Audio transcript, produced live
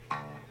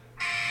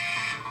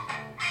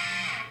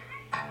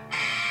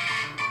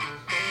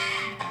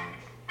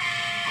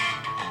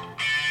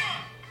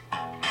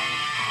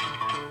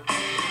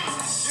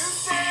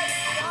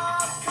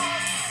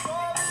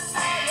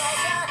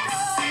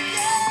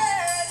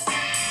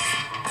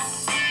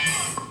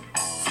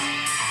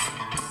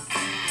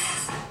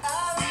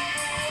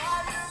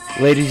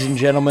Ladies and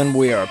gentlemen,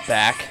 we are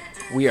back.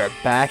 We are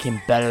back and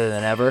better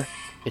than ever.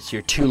 It's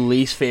your two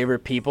least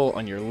favorite people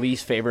on your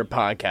least favorite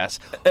podcast.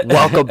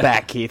 Welcome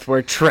back, Keith.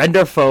 We're Trend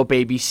or Foe,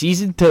 baby.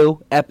 Season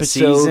 2,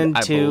 episode, Season 2.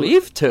 I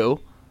believe 2.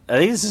 I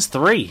think this is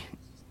 3.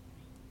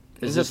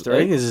 Is this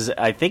 3?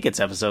 I think it's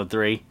episode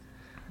 3.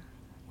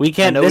 We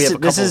can't. I know this, we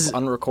have a this couple is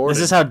unrecorded.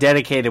 This is how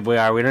dedicated we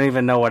are. We don't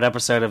even know what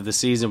episode of the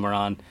season we're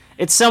on.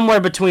 It's somewhere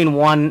between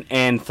 1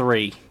 and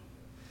 3.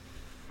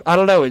 I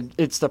don't know.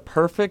 It's the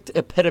perfect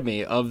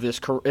epitome of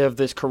this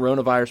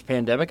coronavirus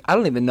pandemic. I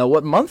don't even know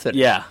what month it is.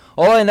 Yeah.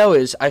 All I know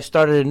is I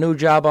started a new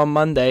job on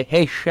Monday.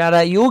 Hey, shout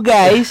out you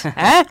guys.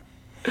 Huh?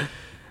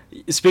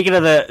 Speaking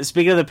of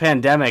the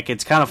pandemic,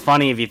 it's kind of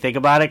funny if you think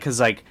about it, because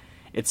like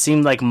it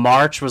seemed like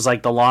March was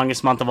like the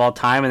longest month of all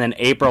time, and then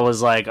April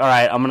was like, all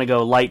right, I'm gonna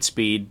go light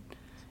speed,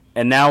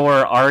 and now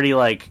we're already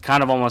like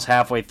kind of almost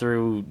halfway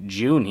through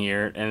June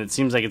here, and it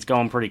seems like it's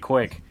going pretty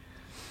quick.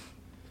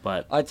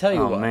 But I tell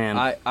you what,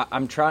 man.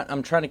 I'm trying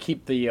to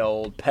keep the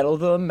old pedal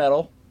to the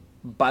metal.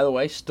 By the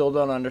way, still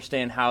don't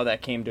understand how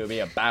that came to be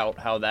about.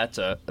 How that's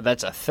a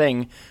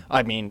thing.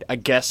 I mean, I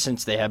guess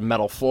since they have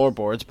metal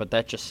floorboards, but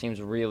that just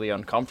seems really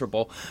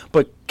uncomfortable.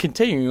 But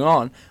continuing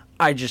on,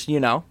 I just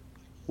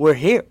we're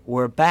here,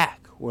 we're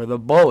back, we're the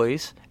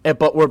boys,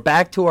 but we're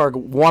back to our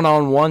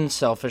one-on-one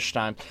selfish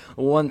time.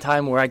 One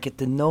time where I get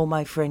to know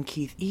my friend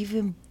Keith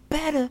even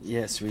better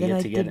than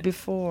I did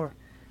before.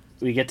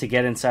 We get to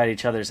get inside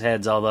each other's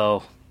heads,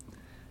 although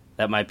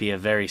that might be a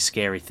very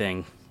scary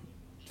thing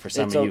for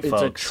some of you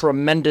folks. It's a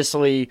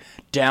tremendously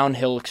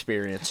downhill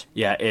experience.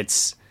 Yeah,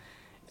 it's...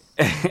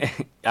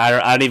 I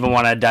don't even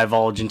want to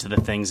divulge into the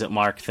things that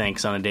Mark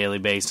thinks on a daily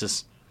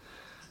basis.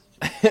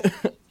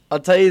 I'll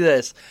tell you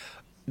this.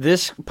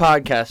 This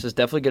podcast is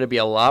definitely going to be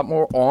a lot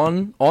more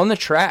on the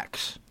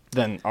tracks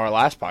than our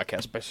last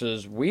podcast,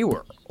 because we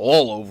were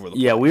all over the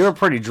place. Yeah, we were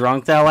pretty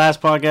drunk that last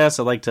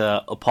podcast. I'd like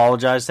to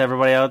apologize to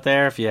everybody out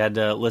there if you had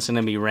to listen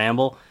to me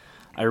ramble.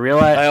 I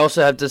realize I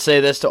also have to say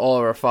this to all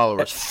of our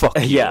followers. Fuck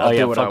you.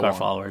 Yeah, fuck our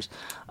followers.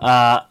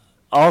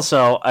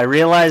 Also, I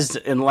realized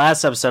in the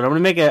last episode, I'm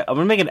gonna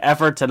make an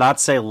effort to not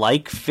say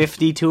like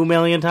 52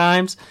 million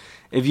times.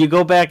 If you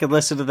go back and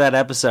listen to that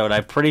episode,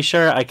 I'm pretty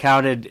sure I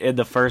counted in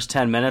the first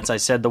 10 minutes. I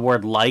said the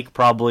word like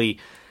probably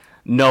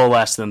no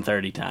less than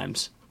 30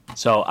 times.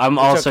 So I'm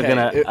also okay.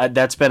 gonna.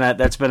 That's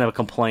been a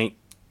complaint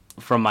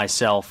from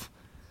myself,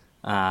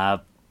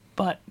 but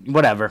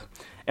whatever.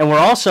 And we're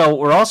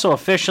also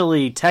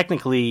officially,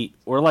 technically,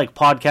 we're like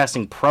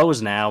podcasting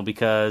pros now,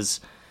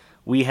 because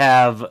we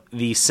have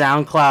the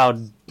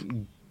SoundCloud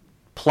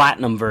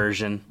Platinum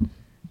version,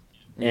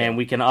 and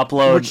we can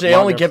upload, which they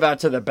only give out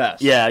to the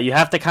best. Yeah, you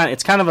have to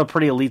it's kind of a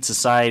pretty elite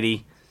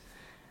society.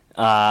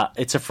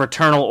 It's a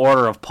fraternal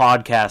order of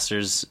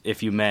podcasters,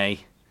 if you may.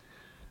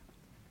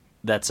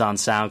 That's on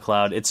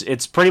SoundCloud.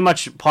 It's pretty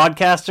much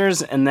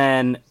podcasters and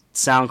then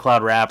SoundCloud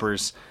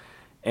rappers,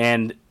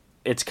 and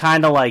it's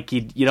kind of like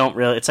you don't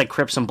really. It's like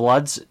Crips and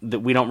Bloods,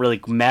 that we don't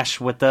really mesh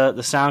with the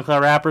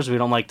SoundCloud rappers. We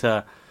don't like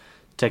to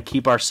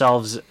keep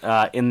ourselves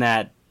in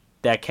that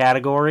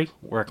category.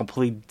 We're a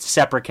complete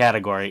separate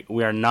category.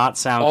 We are not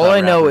SoundCloud. All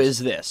I know rappers. is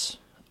this.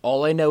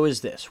 All I know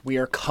is this. We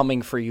are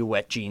coming for you,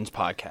 Wet Jeans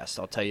Podcast.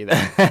 I'll tell you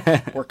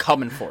that. We're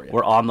coming for you.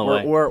 We're on the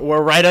way. We're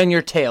right on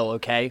your tail,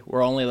 okay?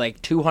 We're only like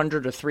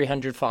 200 or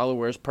 300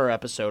 followers per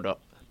episode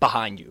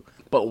behind you.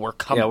 But we're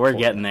coming. Yeah, we're for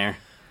getting you. there.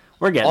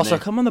 We're getting also, there.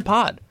 come on the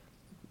pod.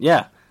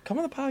 Yeah. Come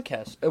on the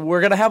podcast.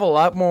 We're going to have a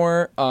lot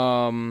more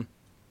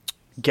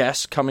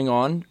guests coming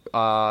on.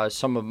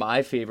 Some of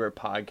my favorite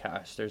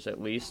podcasters,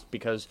 at least,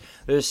 because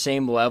they're the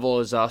same level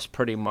as us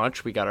pretty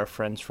much. We got our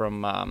friends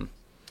from...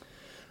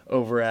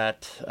 over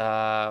at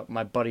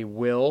my buddy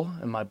Will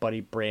and my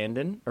buddy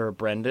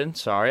Brendan,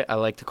 sorry. I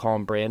like to call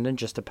him Brandon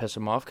just to piss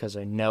him off, because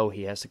I know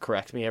he has to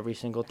correct me every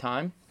single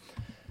time.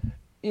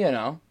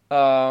 So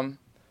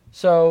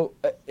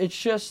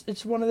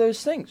it's one of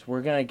those things.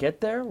 We're going to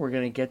get there,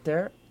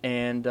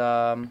 and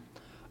I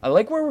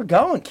like where we're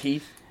going,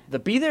 Keith. The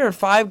Be There in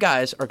 5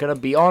 guys are going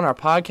to be on our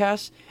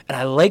podcast, and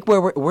I like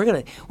where we're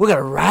going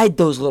to ride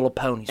those little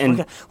ponies.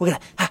 And we're going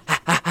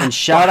to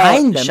shout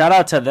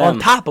out to them. On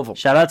top of them.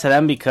 Shout out to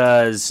them,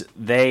 because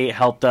they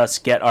helped us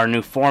get our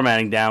new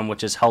formatting down,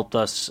 which has helped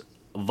us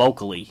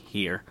vocally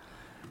here.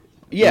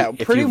 Yeah,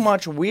 pretty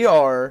much we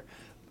are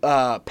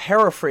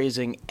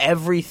paraphrasing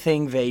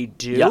everything they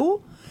do. Yep.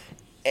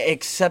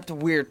 Except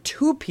we're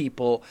 2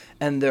 people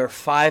and they're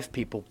 5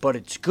 people. But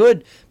it's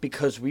good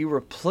because we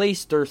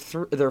replaced their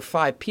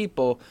 5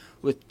 people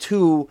with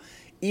 2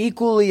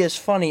 equally as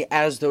funny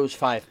as those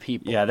 5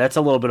 people. Yeah, that's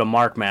a little bit of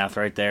Mark math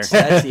right there. So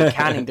that's the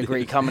accounting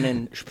degree coming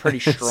in pretty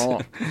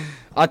strong.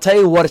 I'll tell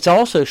you what, it's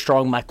also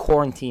strong, my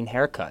quarantine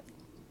haircut.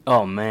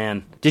 Oh,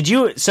 man. Did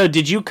you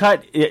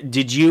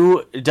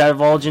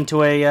divulge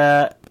into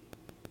a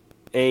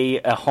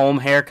home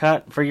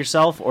haircut for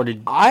yourself, or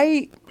did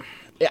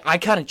I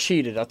kind of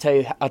cheated. I'll tell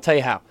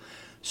you how.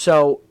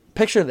 So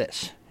picture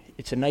this: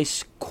 it's a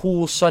nice,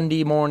 cool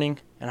Sunday morning,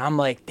 and I'm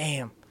like,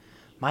 "Damn,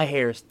 my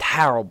hair is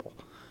terrible."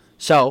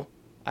 So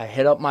I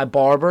hit up my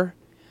barber,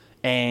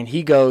 And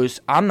he goes,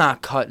 I'm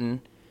not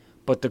cutting,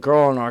 but the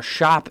girl in our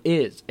shop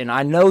is. And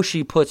I know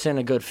she puts in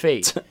a good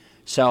face.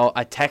 So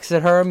I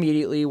texted her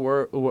immediately.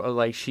 We're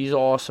like, she's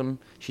awesome.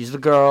 She's the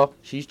girl.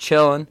 She's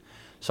chilling.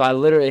 So I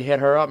literally hit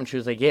her up, and she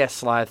was like, yeah,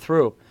 slide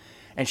through.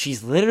 And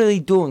she's literally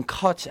doing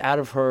cuts out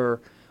of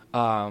her.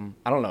 I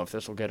don't know if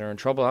this will get her in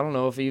trouble. I don't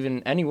know if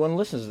even anyone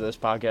listens to this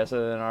podcast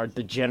other than our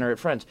degenerate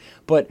friends.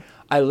 But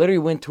I literally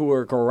went to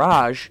her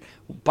garage.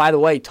 By the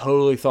way,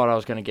 totally thought I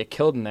was going to get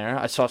killed in there.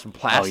 I saw some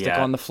plastic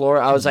on the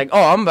floor. I was like,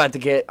 "Oh, I'm about to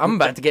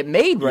get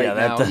made right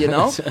now." You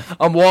know,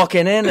 I'm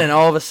walking in, and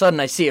all of a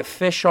sudden, I see a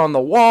fish on the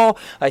wall.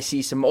 I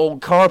see some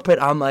old carpet.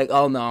 I'm like,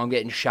 "Oh no, I'm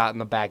getting shot in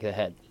the back of the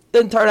head."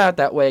 Didn't turn out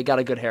that way. Got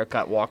a good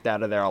haircut. Walked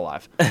out of there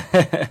alive.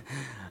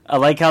 I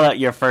like how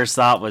your first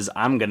thought was,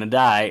 I'm going to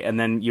die, and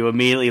then you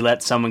immediately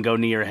let someone go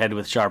near your head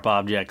with sharp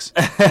objects.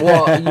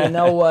 Well, you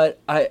know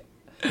what?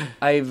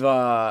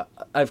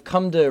 I've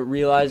come to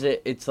realize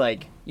it. It's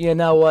like, you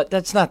know what?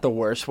 That's not the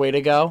worst way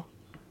to go.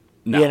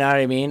 No. You know what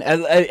I mean?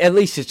 At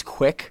least it's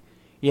quick,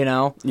 you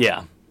know?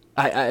 Yeah.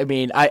 I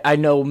mean, I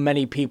know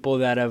many people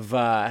that have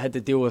had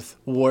to deal with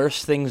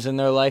worse things in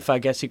their life, I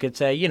guess you could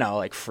say. You know,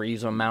 like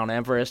freeze on Mount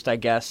Everest, I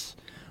guess.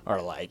 Or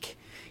like,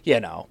 you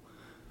know,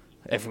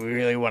 if we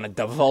really want to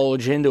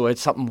divulge into it,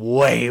 something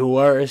way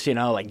worse, you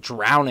know, like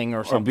drowning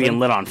or something. Or being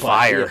lit on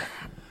fire.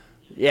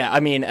 Yeah,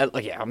 I mean,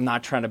 I'm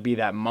not trying to be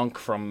that monk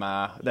from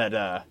all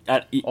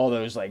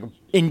those like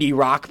indie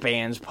rock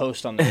bands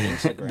post on their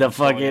Instagram the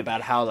fucking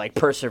about how like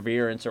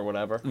Perseverance or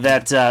whatever.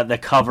 That the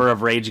cover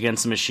of Rage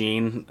Against the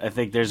Machine. I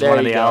think there's one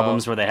of the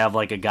albums where they have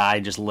like a guy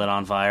just lit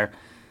on fire.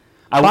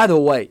 By the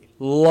way,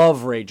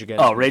 love Rage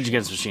Against. Oh, Rage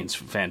Against the Machine's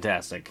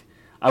fantastic.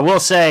 I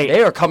will say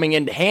they are coming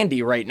in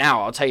handy right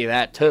now. I'll tell you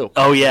that too.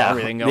 Oh yeah,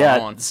 everything going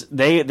on.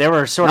 They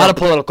were sort not of a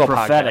political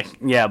prophetic.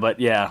 Podcast. Yeah, but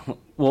yeah,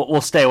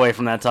 we'll stay away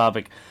from that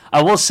topic.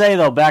 I will say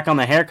though, back on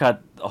the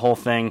haircut whole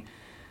thing,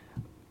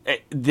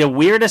 the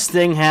weirdest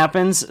thing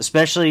happens.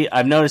 Especially,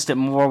 I've noticed it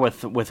more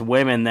with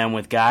women than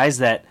with guys.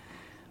 That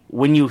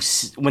when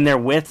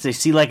they're they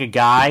see like a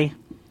guy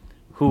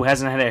who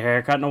hasn't had a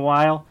haircut in a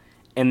while,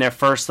 and their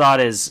first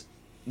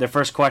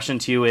question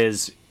to you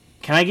is,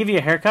 "Can I give you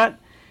a haircut?"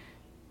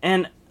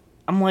 And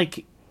I'm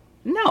like,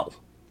 no,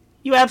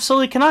 you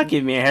absolutely cannot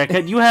give me a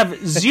haircut. You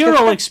have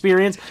zero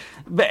experience.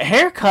 But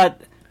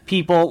haircut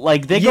people,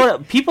 like go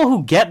to people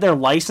who get their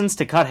license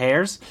to cut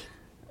hair.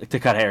 Yeah,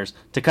 cut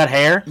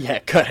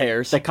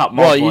hairs. They cut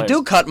multiple. Well, you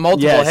do cut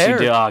multiple hairs. Yes,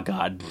 you do. Oh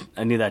God,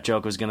 I knew that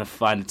joke was gonna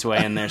find its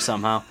way in there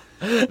somehow.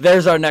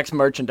 There's our next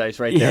merchandise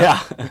right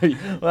there.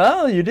 Yeah.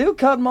 Well, you do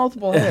cut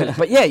multiple hairs,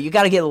 but yeah, you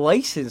got to get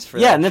licensed for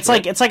that. Yeah, and it's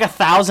like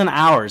 1,000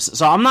 hours.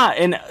 So I'm not,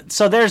 and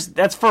so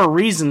that's for a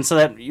reason, so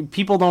that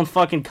people don't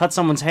fucking cut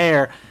someone's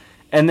hair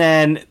and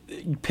then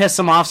piss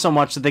them off so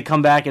much that they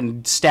come back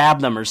and stab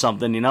them or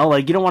something. You know,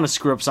 like you don't want to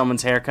screw up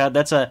someone's haircut.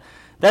 That's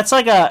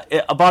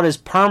about as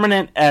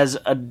permanent as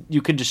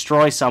you could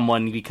destroy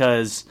someone,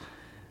 because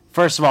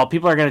first of all,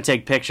 people are going to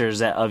take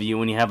pictures of you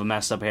when you have a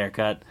messed up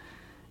haircut.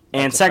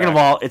 And second of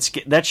all,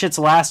 that shit's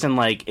lasting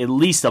like at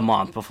least a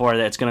month before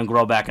that's going to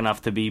grow back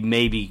enough to be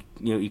maybe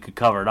you could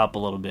cover it up a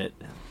little bit.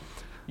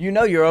 You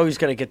know, you're always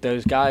going to get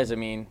those guys. I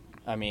mean,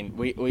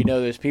 we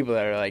know there's people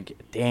that are like,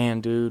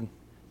 damn, dude,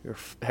 your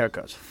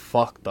haircut's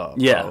fucked up.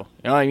 Yeah, bro. You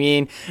know what I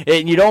mean.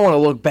 And you don't want to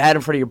look bad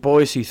in front of your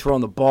boys, so you throw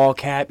in the ball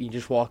cap. You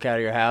just walk out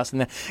of your house,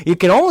 and then you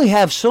can only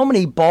have so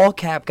many ball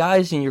cap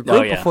guys in your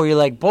group before you're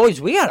like, boys,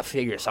 we got to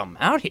figure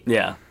something out here.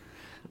 Yeah.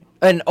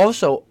 And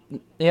also,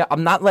 yeah,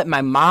 I'm not letting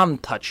my mom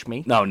touch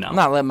me. No. I'm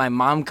not letting my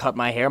mom cut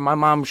my hair. My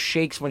mom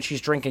shakes when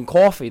she's drinking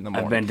coffee in the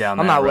morning. I've been down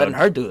that I'm not road. letting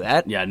her do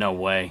that. Yeah, no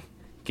way.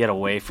 Get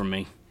away from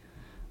me.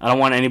 I don't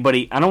want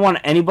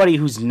anybody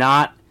who's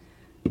not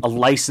a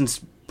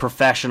licensed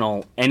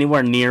professional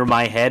anywhere near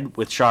my head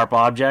with sharp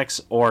objects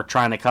or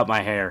trying to cut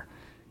my hair.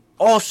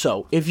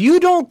 Also, if you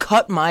don't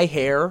cut my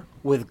hair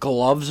with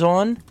gloves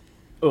on,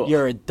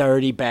 you're a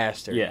dirty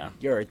bastard. Yeah.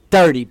 You're a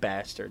dirty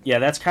bastard. Yeah,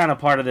 that's kind of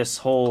part of this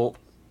whole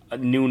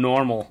new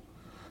normal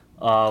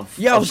of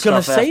I was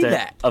gonna say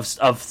that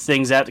of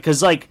things that,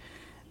 because like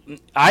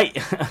I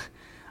for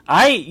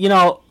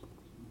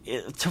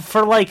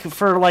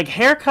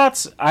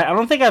haircuts, I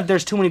don't think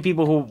there's too many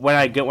people who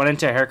went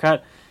into a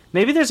haircut.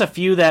 Maybe there's a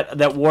few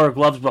that wore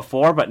gloves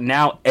before, but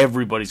now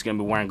everybody's gonna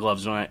be wearing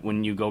gloves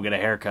when you go get a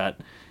haircut.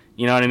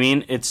 You know what I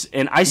mean?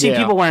 And I see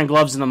people wearing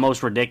gloves in the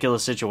most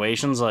ridiculous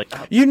situations. Like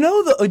you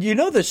know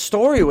the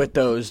story with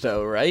those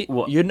though, right?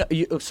 What?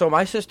 So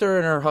my sister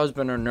and her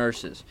husband are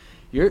nurses.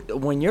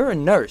 When you're a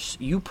nurse,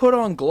 you put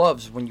on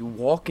gloves when you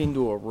walk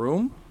into a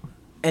room,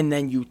 and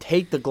then you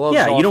take the gloves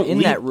off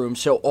that room,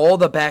 so all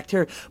the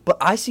bacteria. But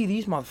I see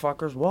these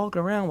motherfuckers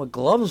walking around with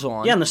gloves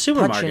on. Yeah, in the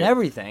supermarket, touching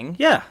everything.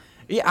 Yeah.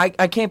 Yeah,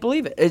 I can't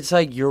believe it. It's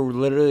like you're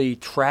literally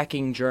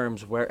tracking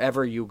germs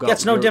wherever you go. Yeah,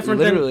 it's no different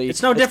than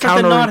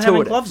not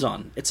having gloves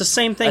on. It's the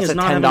same thing as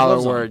not having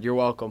gloves on. That's a $10 word. You're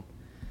welcome.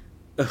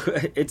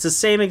 It's the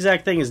same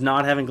exact thing as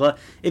not having gloves.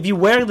 If you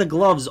wear the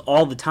gloves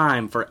all the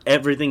time for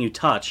everything you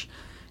touch,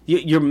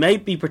 you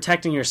might be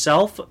protecting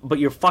yourself, but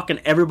you're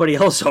fucking everybody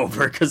else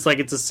over because like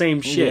it's the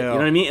same shit. Yeah. You know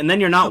what I mean? And then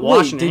you're not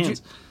washing your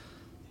hands.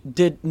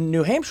 Did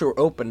New Hampshire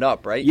opened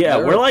up, right? Yeah,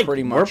 They're we're like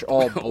pretty much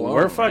all blown.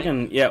 We're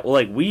fucking right? yeah. Well,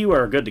 like we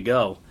are good to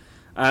go.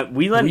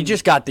 We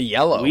just got the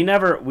yellow.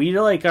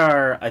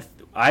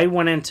 I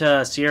went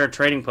into Sierra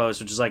Trading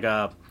Post, which is like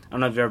a, I don't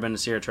know if you've ever been to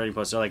Sierra Trading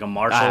Post. They're like a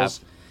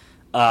Marshalls.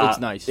 It's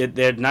nice.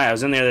 They're nice. I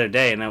was in there the other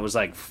day, and it was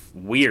like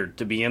weird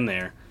to be in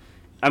there.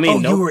 I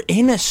mean, you were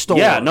in a store.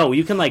 Yeah, no,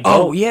 you can like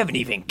go. Oh, we haven't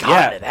even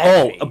gotten to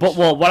that. Page. But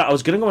what I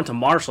was gonna go into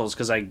Marshalls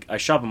because I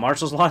shop at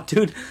Marshalls a lot,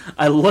 dude.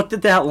 I looked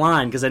at that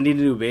line because I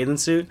needed a new bathing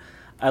suit.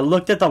 I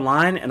looked at the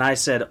line and I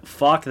said,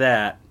 "Fuck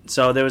that."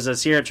 So there was a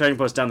Sierra Trading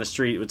Post down the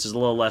street, which is a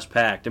little less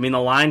packed. I mean,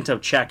 the line to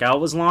check out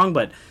was long,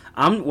 but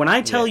when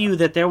I tell you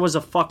that there was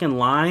a fucking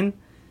line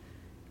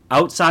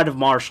outside of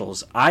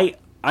Marshalls, I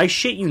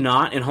shit you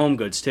not, in Home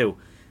Goods too.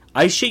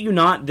 I shit you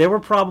not, there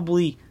were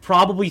probably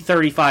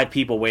 35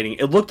 people waiting.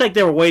 It looked like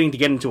they were waiting to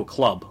get into a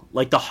club,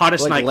 like the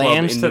hottest nightclub in New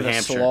Hampshire. Lambs to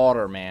the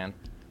slaughter, man.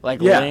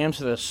 Lambs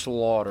to the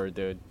slaughter,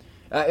 dude.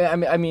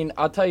 I mean,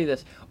 I'll tell you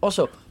this.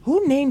 Also,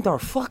 who named our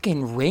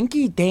fucking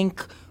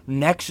rinky-dink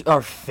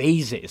our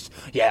phases?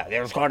 Yeah,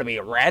 there's going to be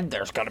red,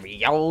 there's going to be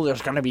yellow,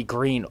 there's going to be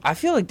green. I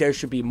feel like there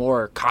should be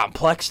more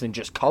complex than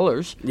just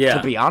colors,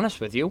 to be honest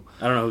with you.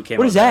 I don't know who came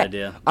up with that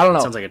idea. I don't know.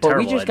 Sounds like a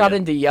terrible But we just got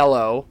into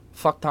yellow.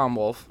 Fuck Tom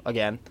Wolfe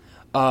again.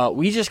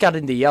 We just got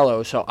into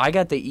yellow, so I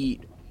got to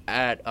eat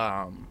at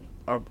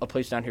a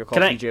place down here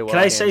called PJ Wellhand. Can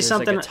I say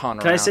something?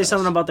 Can I say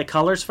something about the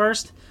colors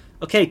first?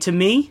 Okay, to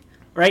me,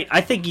 right? I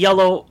think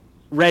yellow,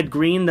 red,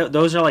 green.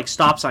 Those are like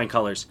stop sign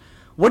colors.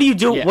 What do you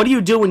do? Yeah. What do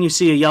you do when you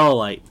see a yellow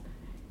light?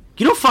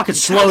 You don't fucking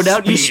slow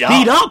down. You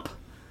speed up.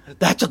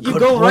 That's a good point.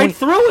 You go right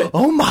through it.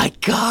 Oh my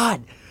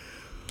god.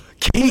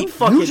 Kate,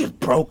 you just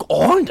broke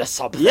on to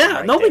something. Yeah,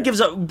 right nobody there.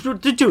 gives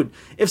a dude.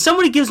 If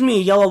somebody gives me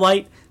a yellow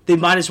light, they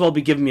might as well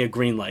be giving me a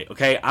green light.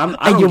 Okay,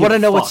 you want to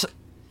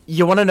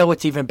know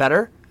what's even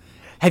better?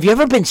 Have you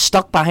ever been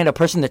stuck behind a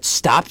person that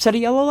stops at a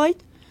yellow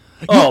light?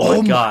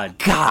 Oh my god!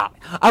 God,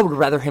 I would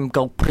rather him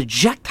go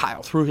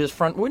projectile through his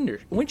front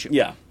windshield.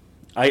 Yeah,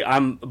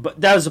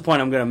 But that was the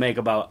point I'm going to make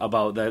about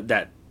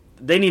that.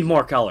 They need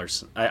more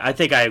colors. I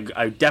think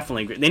I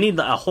definitely agree. They need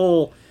a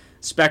whole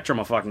spectrum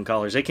of fucking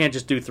colors. They can't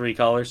just do 3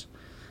 colors.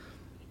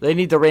 They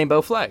need the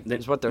rainbow flag.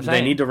 Is what they're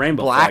saying. They need the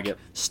rainbow Black, flag.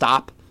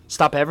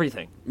 Stop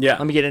everything. Yeah.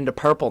 Let me get into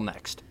purple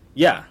next.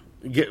 Yeah.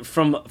 Get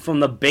from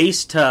the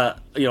base to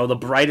the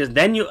brightest.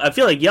 Then I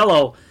feel like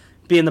yellow,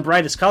 being the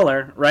brightest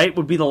color, right,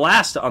 would be the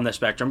last on the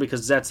spectrum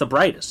because that's the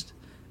brightest.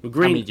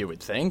 Green. I mean, you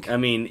would think. I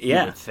mean, yeah.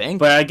 You would think.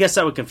 But I guess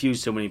that would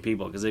confuse too many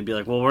people because they'd be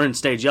like, well, we're in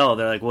stage yellow.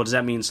 They're like, well, does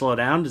that mean slow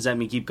down? Does that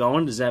mean keep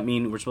going? Does that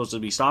mean we're supposed to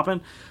be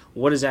stopping?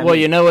 What does that mean? Well,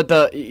 you know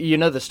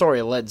the story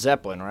of Led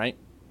Zeppelin, right?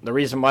 The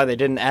reason why they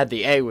didn't add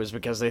the A was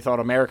because they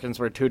thought Americans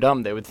were too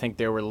dumb. They would think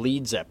they were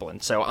Lead Zeppelin.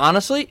 So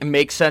honestly, it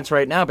makes sense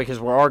right now because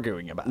we're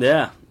arguing about it.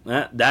 Yeah.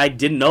 I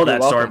didn't know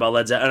that story welcome. about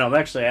Led Zeppelin.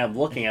 I'm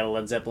looking at a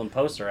Led Zeppelin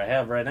poster I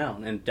have right now,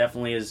 and it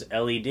definitely is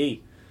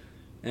LED.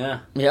 Yeah.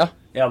 Yeah.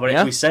 Yeah, but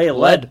Yeah. if we say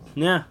Lead.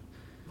 yeah.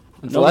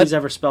 It's Nobody's lead.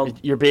 ever spelled.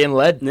 You're being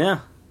led. Yeah.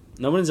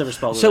 Nobody's ever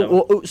spelled it. that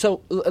way.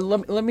 So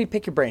let me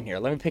pick your brain here.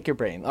 Let me pick your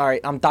brain. All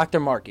right, I'm Dr.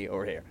 Markey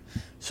over here.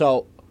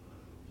 So,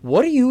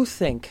 what do you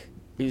think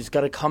is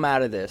going to come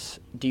out of this?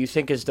 Do you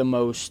think is the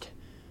most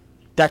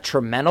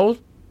detrimental,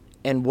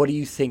 and what do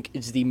you think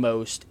is the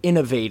most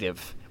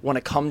innovative when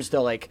it comes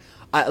to like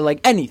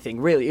anything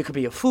really? It could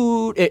be a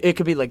food. It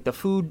could be like the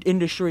food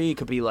industry. It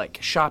could be like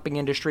shopping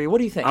industry. What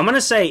do you think? I'm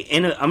gonna say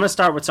I'm gonna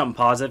start with something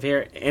positive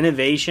here.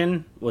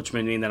 Innovation, which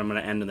may mean that I'm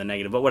gonna end in the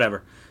negative, but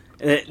whatever.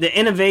 The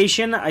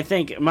innovation, I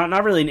think,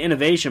 not really an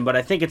innovation, but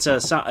I think it's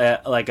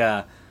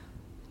a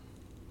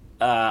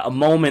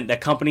moment that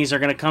companies are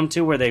gonna come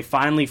to where they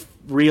finally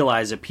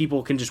realize that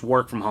people can just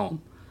work from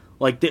home.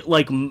 Like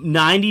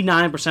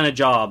 99% of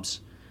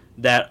jobs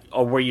that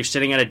are where you're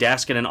sitting at a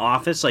desk in an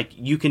office, like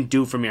you can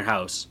do from your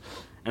house.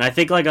 And I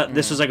think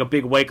this was like a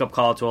big wake up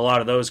call to a lot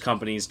of those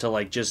companies to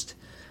like just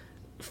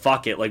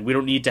fuck it. Like we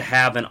don't need to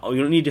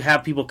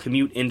have people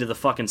commute into the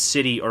fucking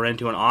city or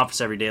into an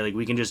office every day. Like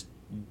we can just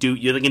do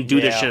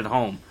this shit at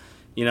home.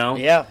 You know?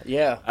 Yeah.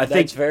 I That's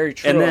think very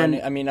true. And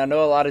then, I mean, I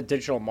know a lot of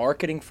digital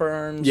marketing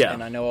firms. Yeah.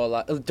 And I know a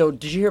lot.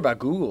 Did you hear about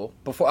Google?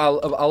 Before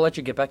I'll let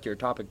you get back to your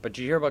topic, but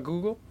did you hear about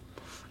Google?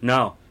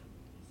 no.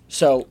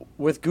 So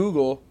with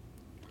Google,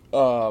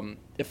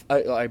 if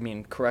I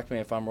mean, correct me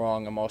if I'm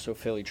wrong. I'm also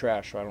Philly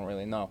trash, so I don't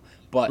really know.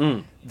 But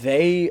them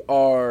in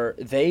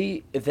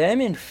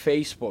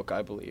Facebook,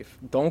 I believe.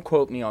 Don't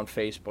quote me on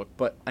Facebook,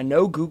 but I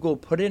know Google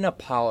put in a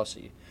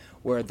policy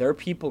where their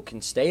people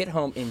can stay at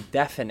home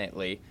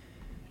indefinitely,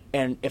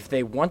 and if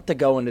they want to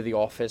go into the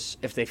office,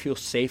 if they feel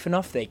safe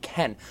enough, they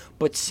can.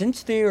 But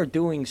since they are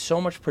doing so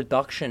much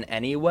production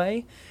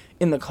anyway,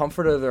 in the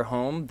comfort of their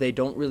home, they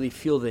don't really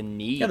feel the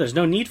need. Yeah, there's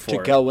no need for to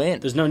it. go in.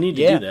 There's no need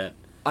to do that.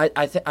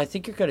 I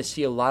think you're going to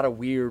see a lot of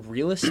weird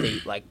real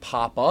estate like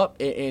pop up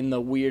in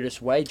the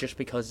weirdest way, just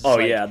because.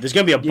 It's Yeah, there's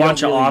going to be a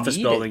bunch of really office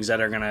need buildings that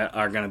are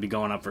gonna be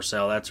going up for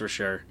sale. That's for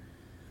sure.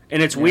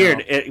 And it's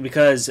weird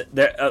because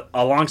there,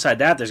 alongside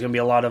that, there's going to be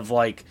a lot of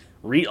like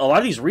a lot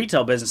of these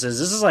retail businesses.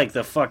 This is like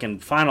the fucking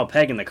final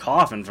peg in the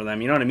coffin for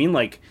them. You know what I mean?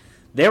 Like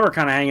they were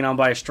kind of hanging on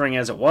by a string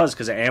as it was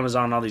because of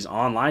Amazon and all these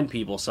online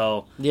people.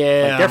 So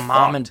yeah, like, they're mom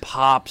fucked. and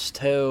pops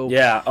too.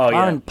 Yeah, oh mom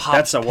yeah, and pops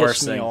that's the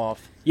worst me thing.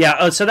 off.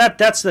 Yeah, so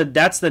that's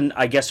the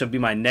I guess would be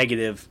my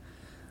negative.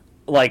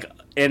 Like,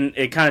 and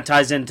it kind of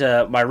ties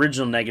into my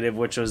original negative,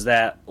 which was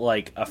that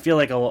like I feel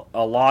like a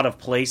lot of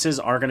places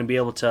aren't going to be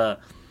able to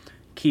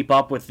keep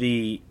up with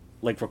the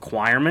like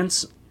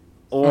requirements,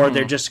 or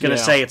they're just going to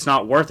say it's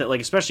not worth it.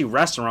 Like especially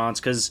restaurants,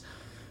 because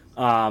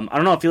I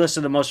don't know if you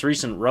listened to the most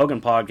recent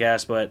Rogan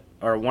podcast,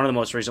 or one of the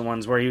most recent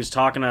ones where he was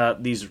talking to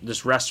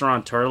this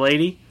restaurateur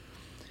lady,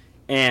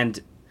 and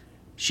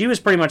she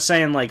was pretty much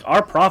saying like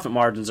our profit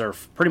margins are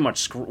pretty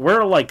much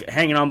we're like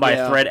hanging on by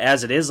a thread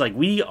as it is. Like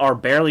we are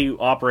barely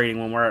operating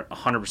when we're at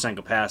 100%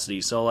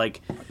 capacity. So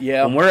like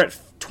when we're at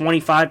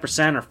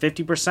 25% or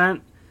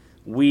 50%,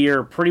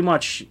 we're pretty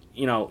much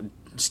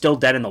still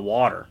dead in the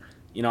water.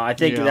 I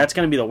think that's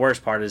going to be the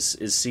worst part is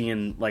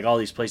seeing like all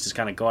these places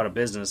kind of go out of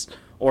business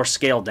or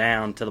scale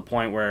down to the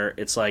point where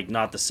it's like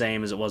not the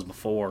same as it was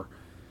before.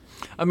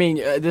 I mean,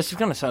 this is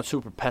going to sound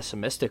super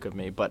pessimistic of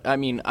me, but I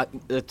mean,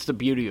 it's the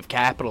beauty of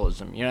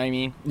capitalism. You know what I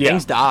mean? Yeah.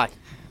 Things die.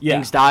 Yeah.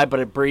 Things die,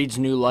 but it breeds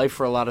new life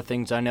for a lot of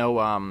things. I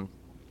know.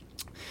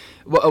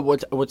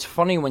 What's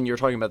funny when you're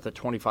talking about the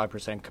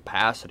 25%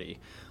 capacity,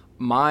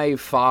 my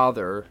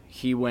father,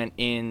 he went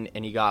in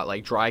and he got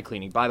like dry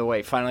cleaning. By the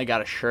way, finally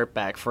got a shirt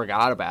back.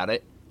 Forgot about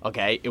it.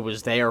 Okay, it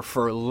was there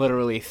for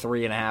literally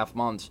 3.5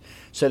 months.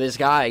 So this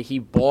guy, he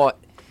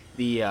bought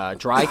the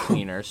dry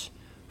cleaners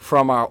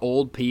from our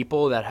old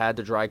people that had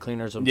the dry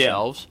cleaners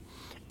themselves.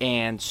 Yeah.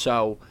 And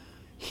so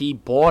he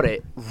bought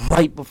it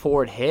right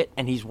before it hit,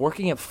 and he's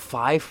working at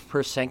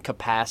 5%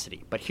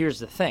 capacity. But here's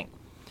the thing.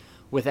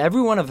 With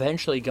everyone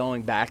eventually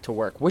going back to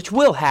work, which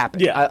will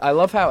happen. Yeah. I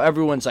love how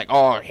everyone's like,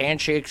 oh,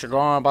 handshakes are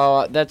gone,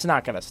 blah, blah. That's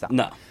not going to stop.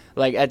 No.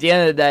 Like, at the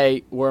end of the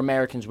day, we're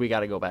Americans. We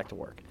got to go back to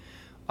work.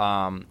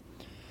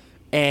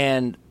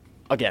 And,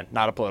 again,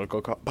 not a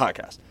political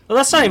podcast. Well,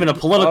 that's not even a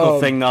political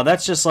thing, though.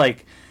 That's just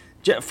like...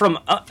 From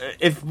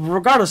if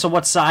regardless of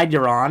what side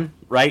you're on,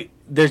 right?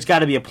 There's got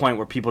to be a point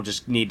where people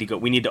just need to go.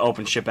 We need to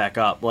open shit back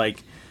up,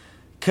 like,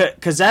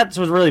 because that's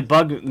what really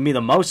bugged me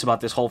the most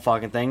about this whole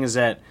fucking thing is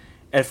that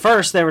at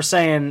first they were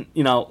saying,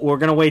 we're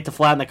gonna wait to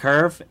flatten the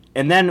curve,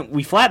 and then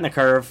we flatten the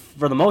curve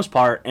for the most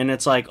part, and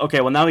it's like,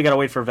 okay, well now we gotta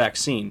wait for a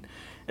vaccine.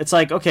 It's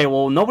like, okay,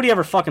 well nobody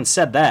ever fucking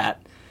said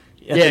that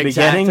at the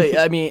beginning. Exactly.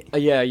 I mean,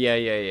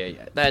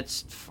 yeah.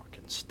 That's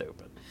fucking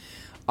stupid.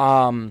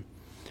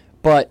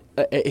 But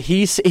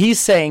he's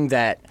saying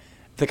that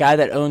the guy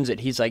that owns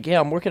it, he's like, yeah,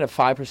 I'm working at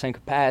 5%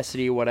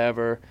 capacity,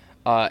 whatever.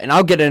 And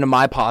I'll get into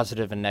my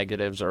positive and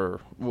negatives or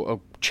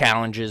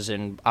challenges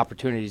and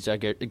opportunities, I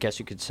guess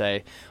you could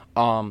say.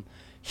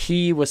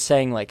 He was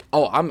saying like,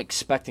 oh, I'm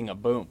expecting a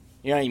boom.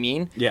 You know what I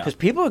mean? Yeah. Because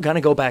people are going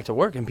to go back to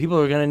work and people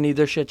are going to need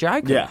their shit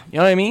dry cleaned. Yeah. You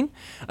know what I mean?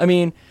 I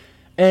mean,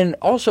 and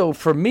also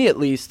for me at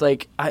least,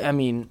 like, I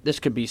mean, this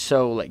could be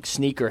so like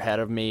sneakerhead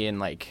of me and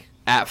like,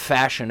 at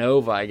Fashion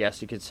Nova, I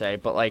guess you could say.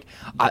 But, like,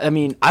 I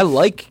mean, I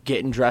like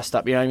getting dressed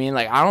up, you know what I mean?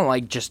 Like, I don't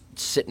like just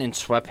sitting in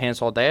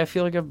sweatpants all day. I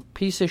feel like a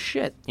piece of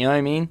shit, you know what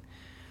I mean?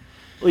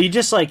 Well, you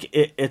just, like,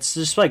 it's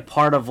just, like,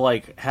 part of,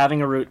 like,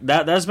 having a routine.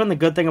 That's been the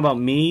good thing about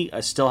me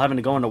still having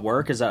to go into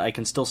work is that I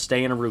can still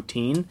stay in a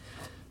routine.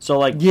 So,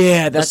 like,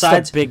 yeah, that's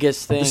the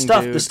biggest thing,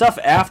 the stuff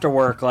after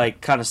work,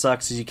 like, kind of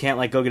sucks is you can't,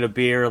 like, go get a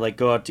beer or, like,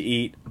 go out to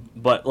eat,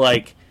 but,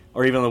 like,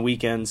 or even on the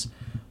weekends.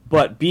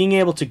 But being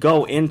able to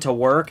go into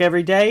work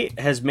every day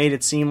has made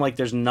it seem like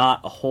there's not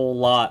a whole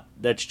lot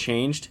that's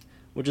changed,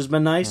 which has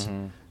been nice.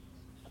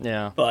 Mm-hmm.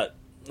 Yeah. But,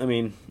 I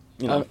mean,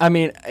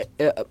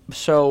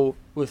 so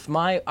with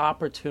my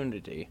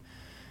opportunity,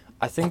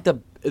 I think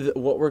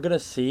what we're going to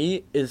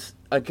see is,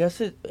 I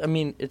guess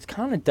it's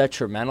kind of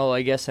detrimental,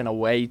 I guess, in a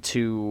way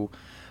to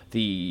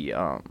the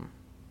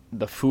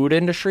food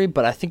industry,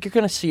 but I think you're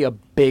going to see a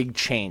big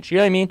change. You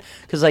know what I mean?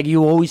 Because, like,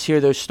 you always hear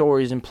those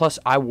stories, and plus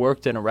I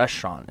worked in a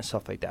restaurant and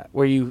stuff like that,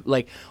 where you,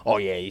 like, oh,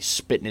 yeah, he's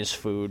spitting his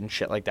food and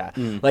shit like that.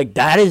 Like,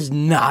 that is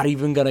not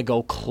even going to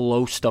go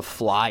close to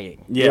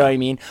flying. Yeah. You know what I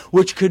mean?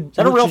 Which could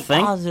be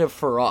positive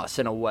for us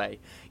in a way.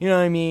 You know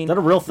what I mean? Is that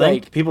a real thing?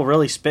 Like, people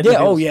really spit? Yeah,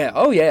 oh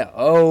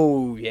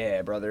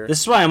yeah, brother.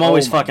 This is why I'm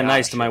always fucking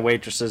nice to my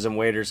waitresses and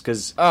waiters,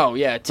 because... Oh,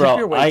 yeah, tip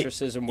your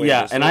waitresses and waiters.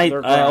 Yeah, and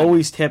I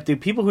always tip,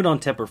 dude. People who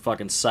don't tip are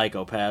fucking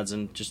psychopaths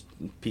and just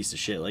piece of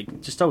shit.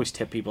 Like, just always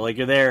tip people. Like,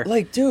 you're there...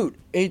 Like, dude,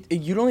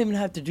 you don't even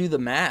have to do the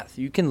math.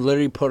 You can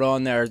literally put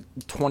on there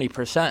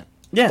 20%.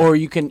 Yeah. Or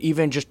you can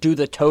even just do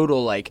the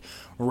total, like,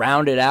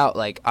 round it out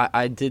like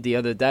I did the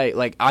other day.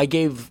 Like, I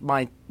gave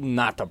my...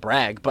 Not to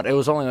brag, but it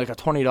was only like a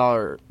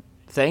 $20...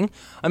 thing.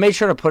 I made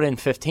sure to put in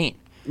 15.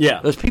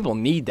 Yeah, those people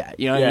need that.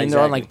 You know what I mean? Exactly.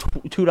 They're on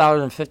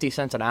like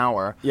 $2.50 an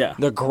hour. Yeah,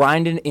 they're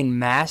grinding in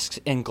masks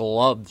and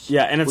gloves.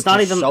 Yeah, and it's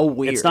not even so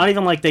weird. It's not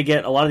even like they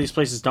get, a lot of these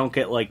places don't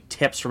get like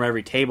tips from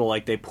every table.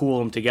 Like they pool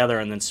them together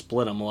and then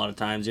split them a lot of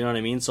times. You know what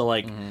I mean? So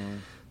like,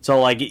 So,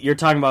 like, you're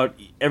talking about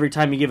every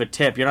time you give a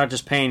tip, you're not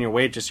just paying your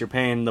waitress, you're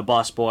paying the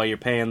busboy, you're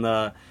paying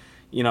the,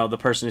 the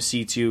person who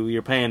seats you,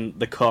 you're paying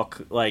the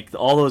cook. Like,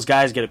 all those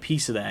guys get a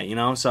piece of that,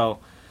 So,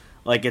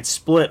 like, it's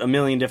split a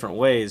million different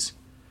ways.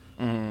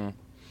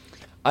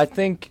 I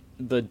think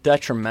the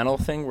detrimental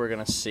thing we're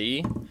going to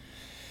see,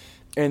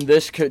 and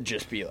this could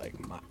just be, like,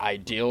 my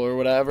ideal or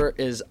whatever,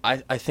 is I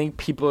think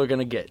people are going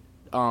to get,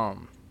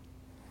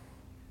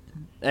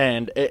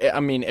 and,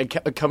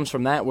 it comes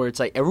from that where it's,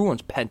 like,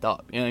 everyone's pent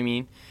up, you know what I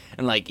mean?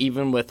 And, like,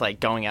 even with,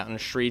 like, going out in the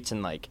streets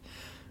and, like,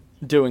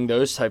 doing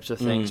those types of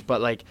things. But,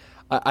 like,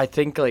 I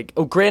think, like,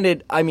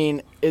 granted, I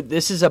mean,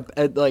 this is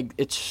like,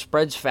 it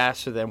spreads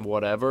faster than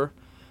whatever.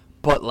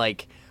 But,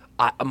 like,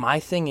 my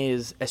thing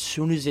is, as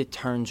soon as it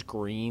turns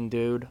green,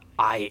 dude,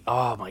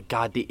 oh, my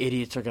God, the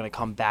idiots are going to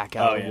come back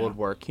out of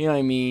woodwork. You know what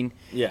I mean?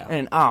 Yeah.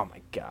 And, oh,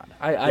 my God.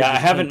 I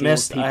haven't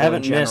missed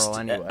having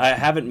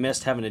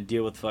to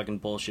deal with fucking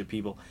bullshit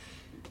people.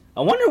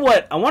 I wonder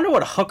what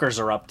hookers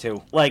are up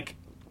to. Like,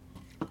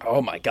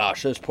 oh my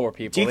gosh, those poor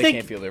people. They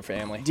can't feel their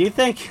family. Do you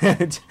think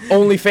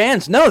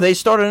OnlyFans? No, they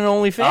started an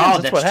OnlyFans. Oh,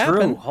 that's what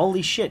happened. True.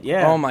 Holy shit,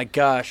 yeah. Oh my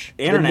gosh.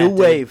 Internet, the new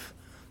wave.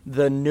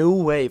 The new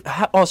wave.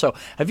 Also,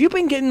 have you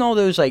been getting all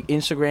those, like,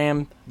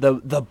 Instagram?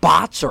 The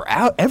bots are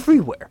out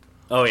everywhere.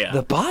 Oh yeah.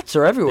 The bots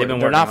are everywhere.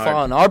 They're not hard.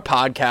 following our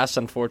podcast,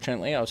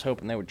 unfortunately. I was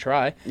hoping they would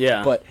try.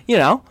 Yeah. But,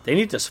 they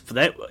need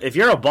to if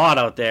you're a bot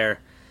out there,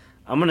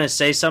 I'm going to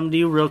say something to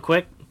you real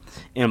quick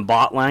in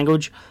bot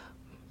language.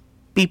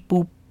 Beep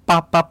boop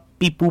pop up.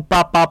 Beep boop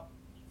pop up.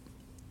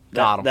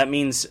 That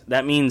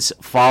means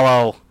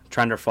follow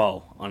Trend or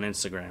Foe on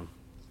Instagram.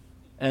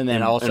 And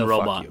then also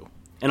fuck you.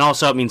 And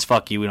also it means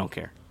fuck you, we don't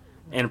care.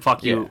 And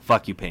fuck you,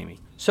 pay me.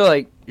 So,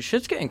 like,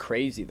 shit's getting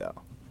crazy, though.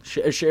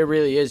 Shit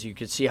really is. You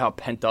can see how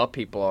pent up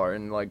people are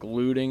and, like,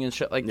 looting and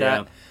shit like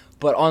that.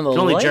 But on the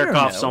lighter note... You can only jerk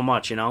off so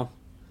much,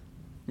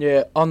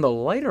 Yeah, on the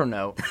lighter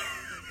note,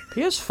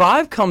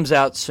 PS5 comes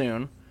out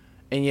soon.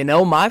 And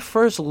my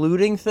first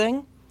looting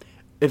thing,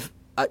 if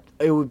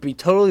it would be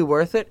totally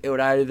worth it, it would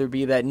either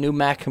be that new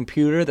Mac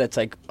computer that's,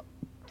 like,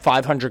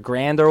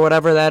 $500,000 or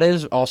whatever that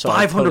is. Also,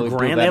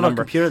 $500,000? They have a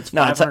computer that's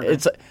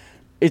 $500,000? No,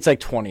 it's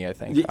like 20, I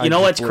think. You know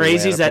what's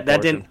crazy is that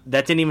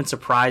didn't even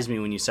surprise me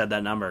when you said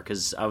that number,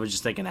 because I was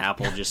just thinking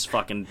Apple just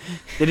fucking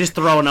they just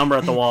throw a number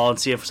at the wall and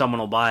see if someone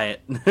will buy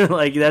it.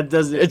 Like, that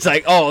doesn't. It's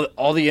like, oh,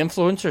 all the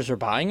influencers are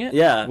buying it.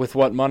 Yeah. With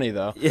what money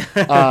though? Yeah.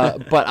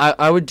 But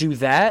I would do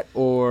that,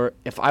 or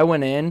if I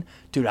went in,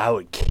 dude, I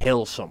would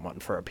kill someone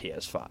for a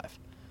PS5.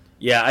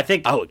 Yeah, I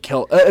think I would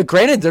kill.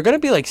 Granted, they're going to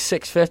be like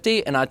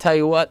 $650, and I tell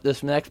you what,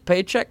 this next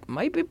paycheck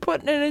might be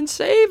putting it in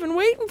save and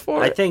waiting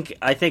for it.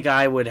 I think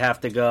I would have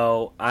to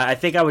go. I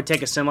think I would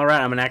take a similar route.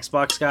 I'm an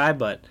Xbox guy,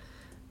 but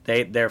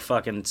they're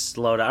fucking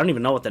slowed. I don't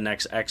even know what the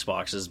next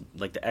Xbox is,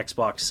 like the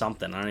Xbox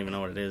something. I don't even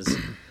know what it is.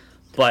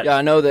 But yeah,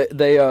 I know that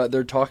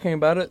they're talking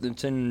about it.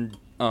 It's in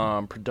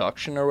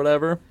production or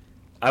whatever.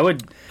 I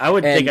would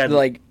think I'd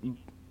like.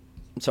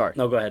 Sorry.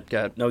 No, go ahead. Go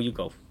ahead. No, you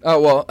go.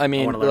 Oh well, I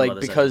mean, like,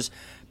 because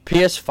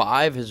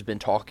PS5 has been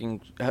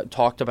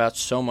talked about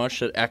so much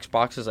that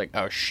Xbox is like,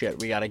 oh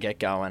shit, we got to get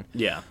going.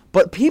 Yeah.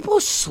 But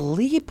people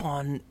sleep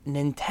on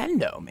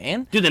Nintendo,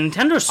 man. Dude, the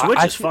Nintendo Switch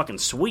is fucking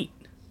sweet.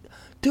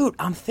 Dude,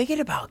 I'm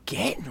thinking about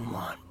getting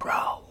one,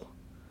 bro.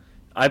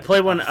 I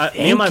played one.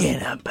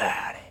 Thinking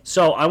about it.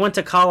 So I went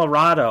to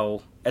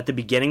Colorado at the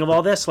beginning of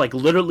all this, like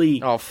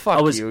literally. Oh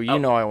fuck you! You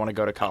know I want to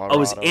go to Colorado. I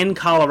was in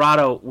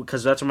Colorado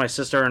because that's where my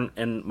sister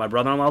and my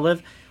brother-in-law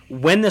live.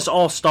 When this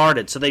all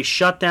started, so they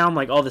shut down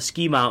like all the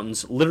ski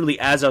mountains literally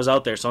as I was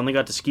out there. So I only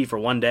got to ski for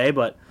one day,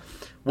 but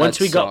once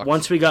we got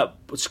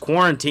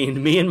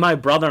quarantined, me and my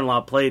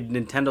brother-in-law played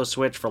Nintendo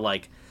Switch for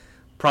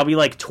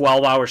probably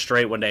 12 hours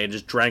straight one day and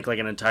just drank like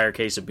an entire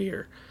case of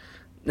beer.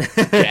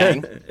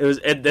 Dang.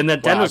 The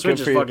Nintendo Switch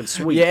is fucking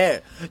sweet.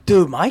 Yeah,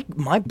 dude, my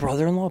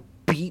brother-in-law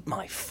beat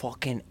my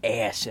fucking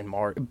ass in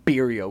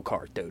Mario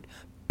Kart, dude.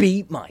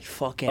 Beat my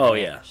fucking ass.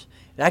 Yeah.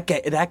 That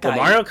guy. The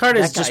Mario Kart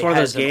is just one of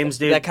those games,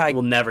 dude. That guy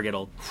will never get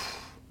old.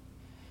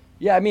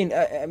 Yeah, I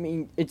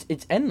mean,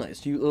 it's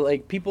endless. You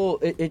like people.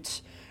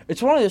 It's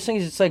one of those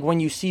things. It's like when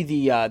you see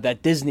the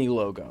that Disney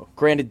logo.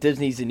 Granted,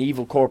 Disney's an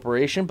evil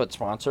corporation, but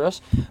sponsor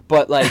us.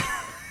 But like,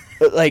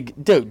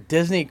 dude,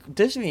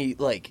 Disney,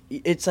 like,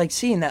 it's like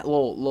seeing that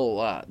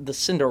little the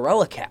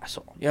Cinderella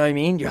castle. You know what I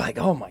mean? You're like,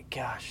 oh my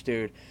gosh,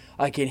 dude.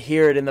 I can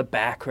hear it in the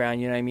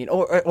background. You know what I mean?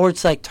 Or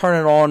it's like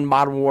turning on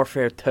Modern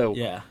Warfare 2.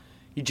 Yeah.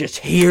 You just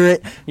hear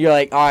it. You're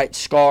like, all right,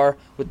 Scar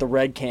with the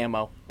red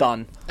camo.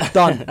 Done. I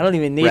don't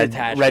even need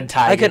attachment. Red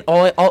Tiger.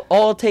 All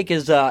I'll take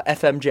is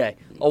FMJ.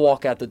 I'll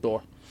walk out the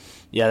door.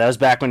 Yeah, that was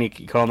back when you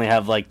could only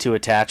have like 2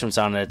 attachments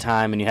on at a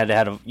time, and you had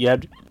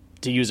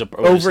to use a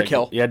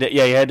overkill. You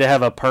had to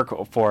have a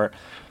perk for it.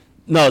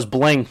 No, it was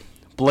Bling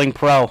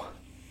Pro.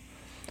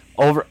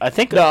 I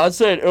think. No, I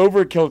said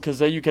overkill because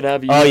then you could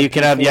have. You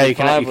can have 2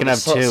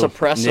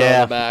 suppressor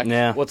on the back.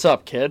 Yeah. What's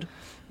up, kid?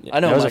 I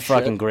know that was my a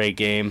fucking shit. great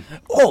game.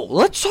 Oh,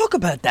 let's talk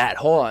about that.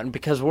 Hold on,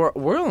 because we're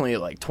only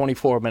like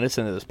 24 minutes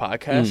into this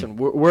podcast, and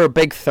we're a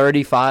big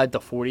 35 to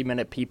 40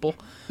 minute people.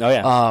 Oh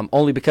yeah.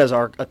 Only because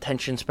our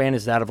attention span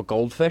is that of a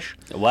goldfish.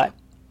 What?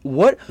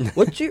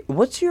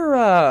 What's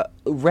your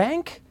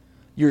rank?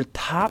 Your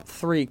top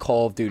 3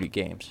 Call of Duty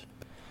games.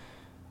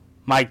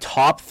 My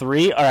top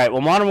 3. All right.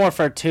 Well, Modern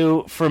Warfare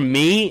 2 for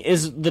me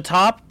is the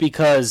top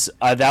because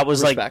that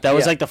was Respect,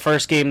 like the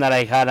first game that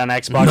I had on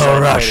Xbox. No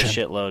and I Russian. played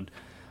a shitload.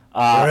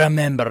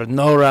 Remember,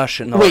 no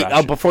Russian. No Wait,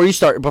 Russian. before you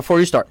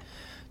start,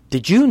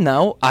 did you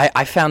know?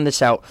 I found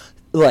this out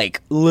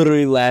like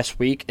literally last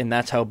week, and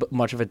that's how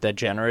much of a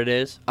degenerate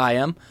is I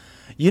am.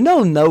 You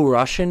know, no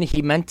Russian.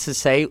 He meant to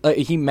say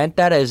he meant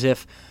that as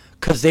if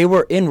because they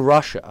were in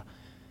Russia.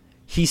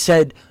 He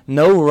said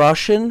no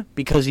Russian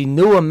because he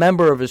knew a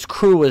member of his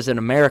crew was an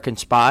American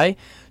spy.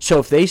 So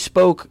if they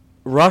spoke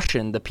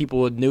Russian, the people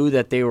would knew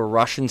that they were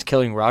Russians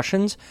killing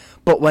Russians.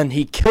 But when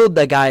he killed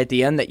the guy at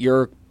the end that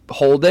you're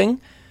holding,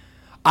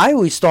 I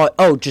always thought,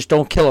 oh, just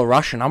don't kill a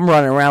Russian. I'm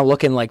running around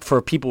looking like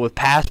for people with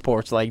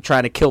passports, like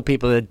trying to kill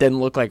people that didn't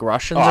look like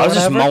Russians. Oh, or I was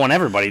just whatever. mowing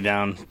everybody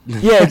down.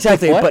 Yeah,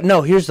 exactly. What? But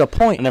no, here's the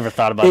point. I never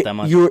thought about that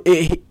much.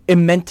 It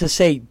meant to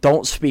say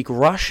don't speak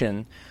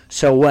Russian.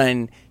 So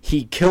when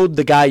he killed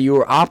the guy you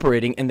were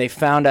operating and they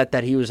found out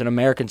that he was an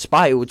American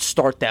spy, it would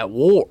start that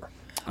war.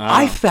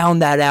 I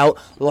found that out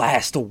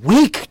last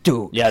week,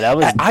 dude. Yeah, that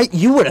was.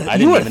 You would I have.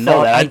 didn't You would even have know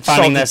thought that. I I'm saw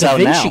finding the this Da out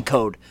Vinci now.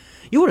 Code.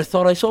 You would have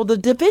thought I saw the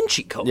Da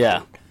Vinci Code.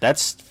 Yeah,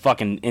 that's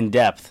fucking in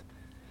depth.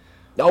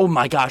 Oh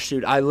my gosh,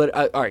 dude! All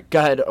right, go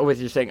ahead with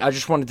your thing. I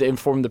just wanted to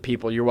inform the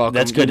people. You're welcome.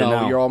 That's good you to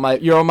know. You're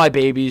all my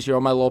babies. You're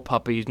all my little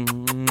puppies.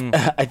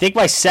 I think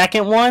my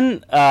second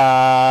one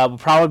would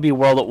probably be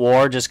World at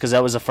War, just because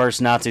that was the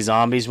first Nazi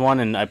Zombies one,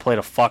 and I played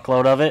a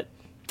fuckload of it.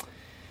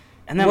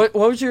 And then What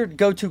was your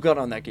go-to gun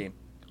on that game?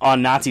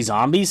 on Nazi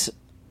Zombies,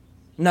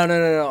 No.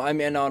 I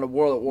mean on a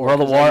World at War.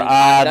 World at 'cause War,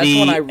 that's the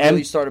when I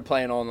really started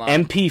playing online.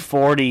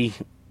 MP40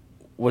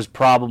 was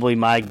probably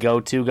my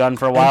go-to gun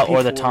for a while,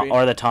 or the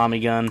MP40. the Tommy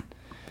gun.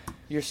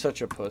 You're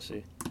such a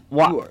pussy.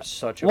 Why? You are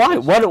such a Why?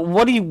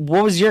 pussy.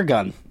 What was your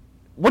gun?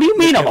 What do you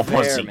mean I'm a Gewehr,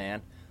 pussy?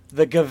 man.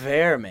 The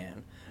Gewehr,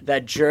 man.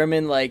 That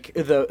German, like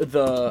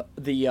the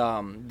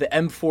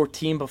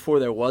M14 before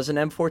there was an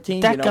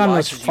M14. That you know gun why?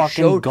 was 'Cause you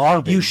fucking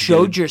garbage, You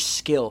showed dude. your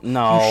skill.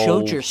 No. You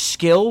showed your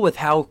skill with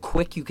how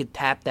quick you could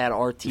tap that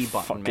RT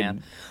button,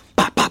 man.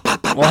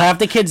 Well, half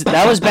the kids.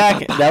 That was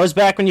back. That was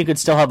back when you could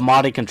still have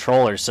modded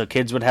controllers. So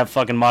kids would have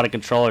fucking modded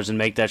controllers and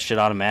make that shit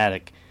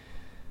automatic.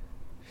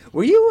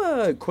 Were you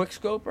a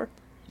quickscoper?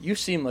 You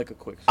seem like a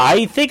quickscoper.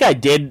 I think I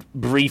did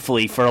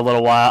briefly for a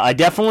little while. I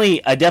definitely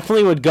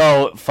would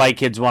go fight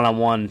kids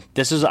one-on-one.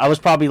 I was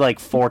probably like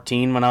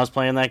 14 when I was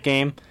playing that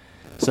game,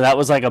 so that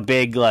was like a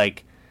big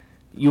like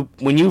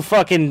when you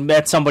fucking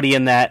met somebody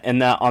on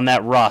that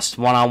Rust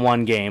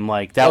one-on-one game,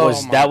 like that Oh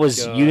was my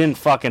you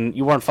God.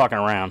 you weren't fucking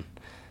around.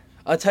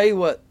 I'll tell you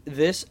what.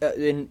 This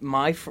in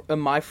my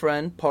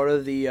friend, part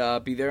of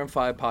the Be There in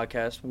 5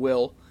 podcast,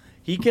 Will,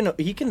 he can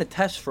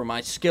attest for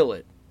my skill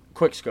at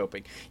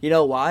quickscoping. You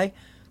know why?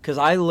 Because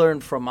I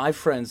learned from my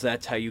friends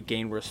that's how you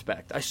gain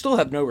respect. I still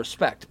have no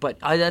respect, but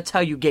that's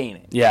how you gain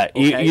it. Yeah,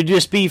 Okay? you'd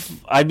just be.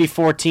 I'd be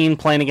 14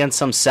 playing against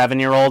some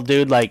 7-year-old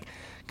dude, like,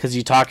 because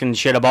you talking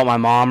shit about my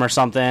mom or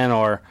something,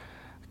 or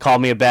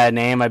called me a bad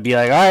name. I'd be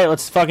like, all right,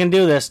 let's fucking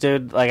do this,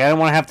 dude. Like, I don't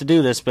want to have to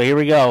do this, but here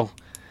we go.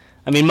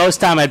 I mean,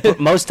 most time I'd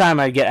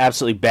get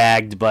absolutely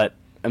bagged, but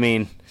I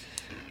mean,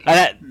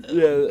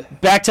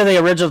 back to the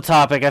original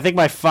topic. I think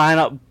my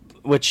final,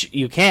 which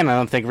I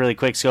don't think really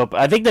quickscope.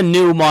 I think the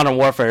new Modern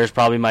Warfare is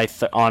probably my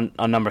on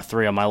number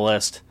 3 on my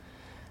list.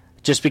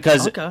 Just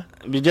because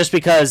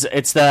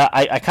it's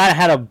I kind of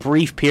had a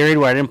brief period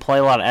where I didn't play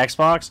a lot of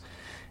Xbox,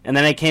 and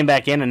then I came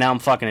back in, and now I'm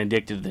fucking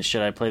addicted to this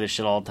shit. I play this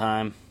shit all the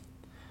time.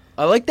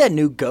 I like that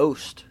new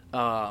Ghost.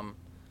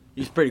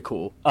 He's pretty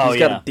cool. Oh, He's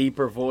got yeah. a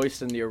deeper voice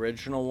than the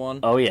original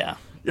one. Oh yeah,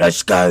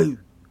 Let's go.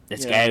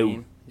 let's You know what I go.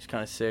 mean? He's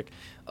kind of sick.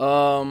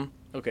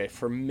 Okay,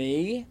 for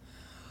me,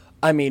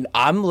 I mean,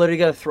 I'm literally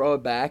gonna throw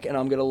it back, and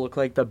I'm gonna look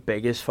like the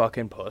biggest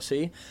fucking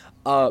pussy.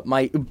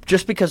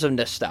 Just because of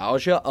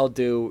nostalgia, I'll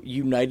do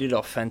United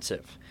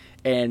Offensive,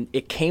 and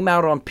it came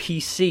out on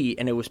PC,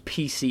 and it was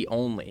PC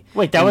only.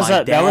 Wait, that And was my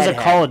a dad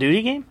Call had- of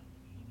Duty game?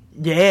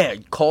 Yeah,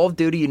 Call of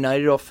Duty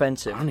United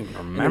Offensive. I don't even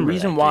And remember the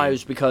reason that why game.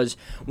 is because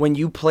when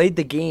you played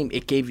the game,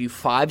 it gave you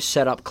 5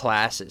 setup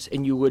classes,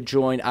 and you would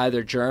join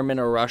either German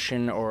or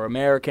Russian or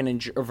American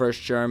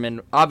versus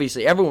German.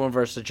 Obviously, everyone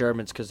versus the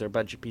Germans because they're a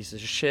bunch of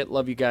pieces of shit.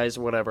 Love you guys,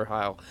 whatever,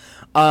 Heil.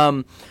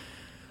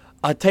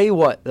 I'll tell you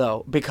what,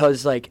 though,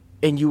 because, like,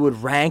 and you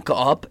would rank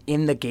up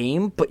in the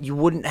game, but you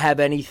wouldn't have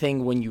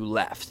anything when you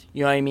left.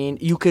 You know what I mean?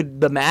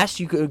 The max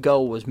you could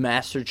go was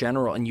Master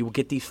General, and you would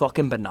get these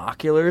fucking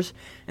binoculars.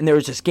 And there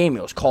was this game,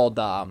 it was called,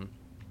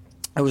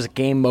 it was a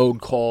game mode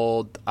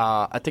called,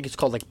 I think it's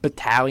called, like,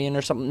 Battalion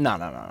or something.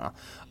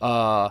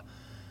 No.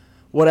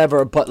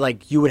 Whatever, but,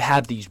 like, you would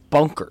have these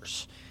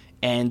bunkers,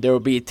 and there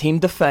would be a team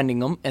defending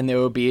them, and there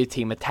would be a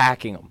team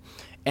attacking them.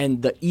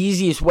 And the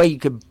easiest way you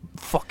could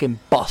fucking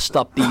bust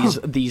up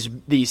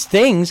these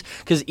things,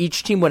 because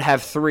each team would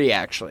have 3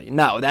 actually.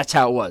 No, that's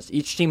how it was.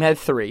 Each team had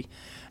 3.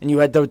 And you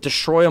had to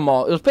destroy them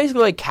all. It was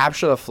basically like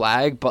capture the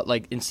flag, but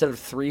like instead of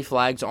 3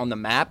 flags on the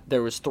map,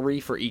 there was 3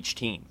 for each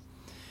team.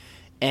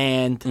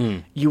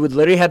 And you would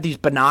literally have these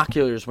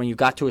binoculars when you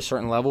got to a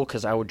certain level,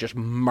 because I would just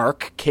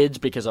murk kids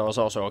because I was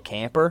also a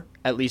camper,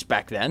 at least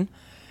back then.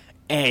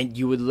 And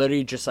you would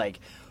literally just like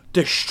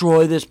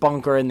destroy this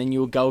bunker, and then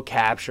you would go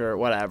capture it,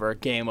 whatever,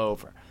 game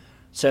over.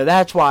 So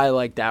that's why I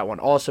like that one.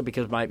 Also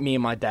because me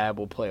and my dad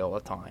will play all the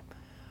time.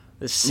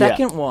 The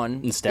second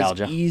one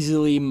Nostalgia. is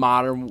easily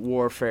Modern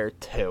Warfare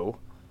 2.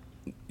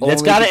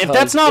 That's got to. If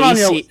that's not on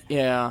your,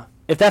 yeah.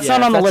 If that's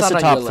not on the list of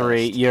top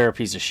 3, you're a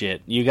piece of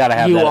shit. You got to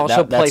have you that. You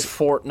also play that's...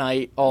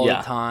 Fortnite all the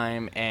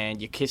time, and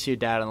you kiss your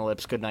dad on the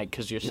lips goodnight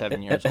because you're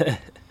 7 years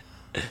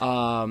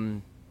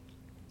old.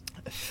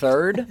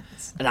 Third,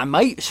 and I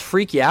might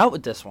freak you out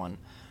with this one,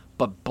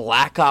 but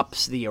Black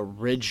Ops the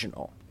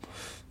original.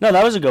 No,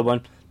 that was a good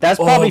one. That's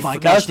probably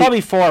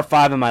probably 4 or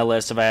 5 on my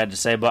list if I had to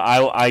say, but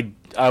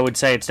I would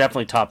say it's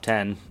definitely top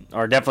 10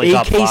 or definitely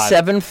top 5.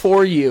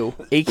 AK-74U,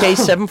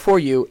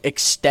 AK-74U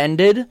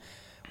extended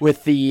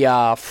with the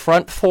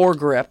front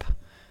foregrip,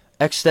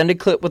 extended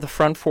clip with the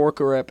front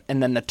foregrip,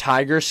 and then the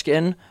tiger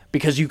skin,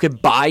 because you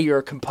could buy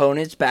your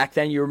components back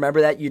then. You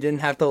remember that? You didn't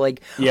have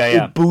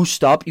to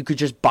boost up. You could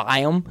just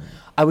buy them.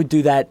 I would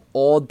do that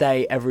all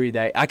day, every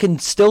day. I can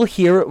still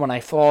hear it when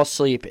I fall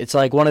asleep. It's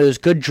like one of those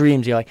good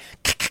dreams. You're like...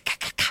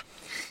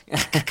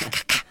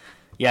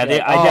 Yeah, I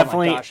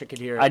definitely. My gosh, I could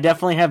hear it. I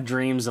definitely have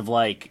dreams of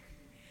like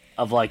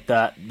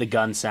the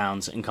gun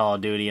sounds in Call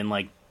of Duty and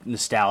like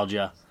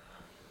nostalgia.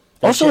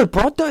 Also, it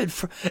brought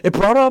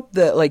up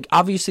the like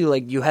obviously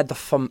like you had the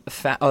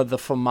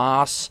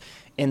FAMAS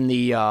in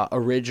the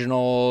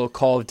original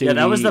Call of Duty.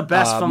 Yeah, that was the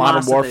best FAMAS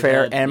Modern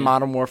Warfare and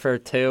Modern Warfare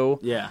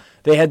 2. Yeah.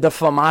 They had the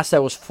FAMAS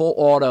that was full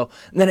auto,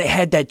 and then it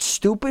had that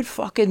stupid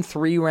fucking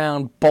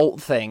 3-round bolt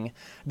thing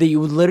that you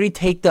would literally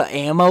take the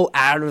ammo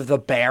out of the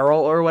barrel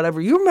or whatever.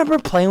 You remember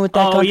playing with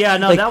that gun? Oh yeah,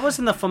 no, that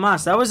wasn't the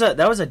FAMAS. That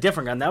was a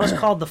different gun. That was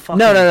called the fucking...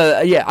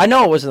 No. Yeah, I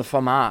know it wasn't the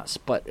FAMAS,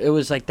 but it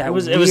was like that.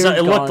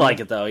 It looked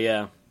like it though.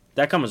 Yeah,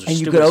 that gun was. And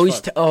you could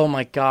always oh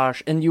my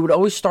gosh, and you would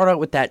always start out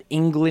with that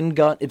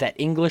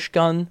English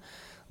gun.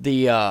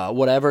 The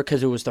whatever,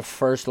 because it was the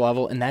first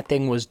level, and that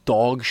thing was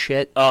dog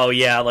shit. Oh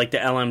yeah, like the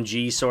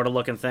LMG sort of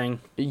looking thing.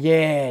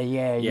 Yeah.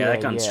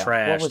 That gun's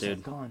trash, what was dude.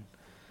 That gun?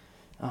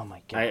 Oh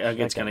my god,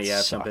 it's gonna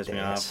piss me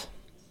off.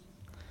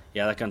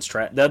 Yeah, that gun's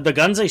trash. The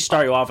guns they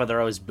start you off with are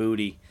always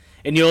booty,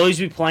 and you'll always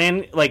be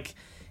playing like,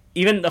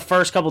 even the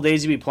first couple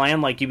days you'd be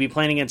playing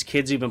against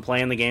kids who've been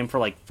playing the game for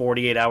like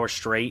 48 hours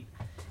straight,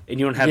 and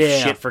you don't have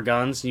shit for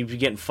guns, and you'd be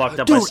getting fucked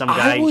up by some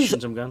guy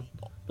shooting some gun.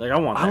 Like,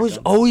 I was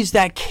always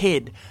that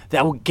kid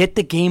that would get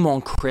the game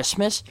on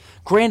Christmas.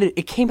 Granted,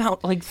 it came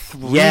out like 3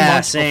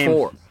 months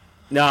before.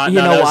 No, you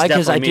know why?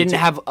 Because I didn't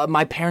have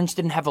my parents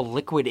didn't have a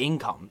liquid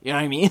income. You know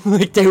what I mean?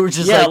 Like they were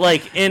just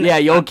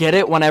you'll get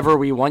it whenever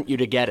we want you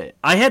to get it.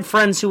 I had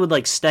friends who would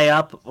like stay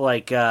up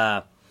like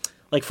for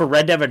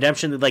Red Dead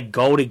Redemption, they'd like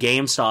go to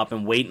GameStop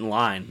and wait in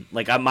line.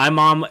 Like my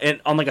mom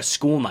on like a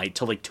school night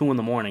till like 2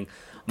 a.m.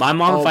 My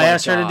mom, if I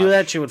asked her to do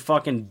that, she would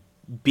fucking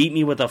beat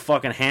me with a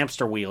fucking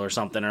hamster wheel or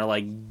something, or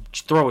like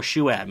throw a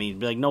shoe at me and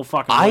be like, no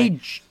fucking way.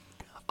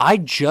 I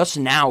just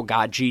now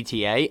got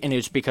GTA, and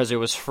it's because it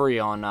was free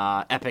on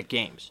Epic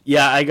Games.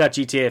 Yeah, I got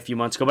GTA a few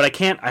months ago,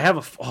 but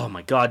oh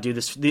my god,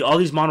 dude, all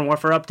these Modern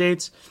Warfare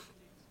updates,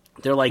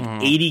 they're like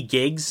 80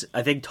 gigs,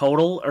 I think,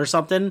 total or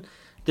something.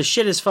 The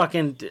shit is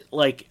fucking,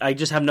 like, I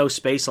just have no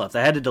space left.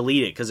 I had to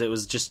delete it because it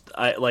was just,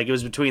 it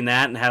was between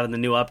that and having the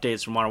new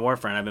updates from Modern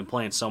Warfare, and I've been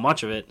playing so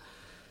much of it.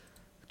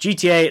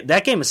 GTA,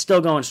 that game is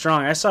still going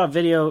strong. I saw a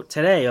video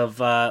today of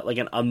like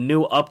a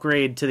new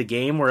upgrade to the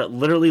game where it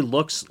literally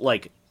looks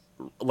like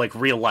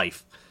real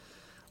life.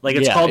 Like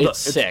it's called. It's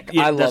sick.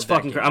 I love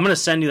that game. I'm gonna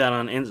send you that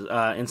on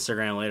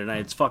Instagram later tonight.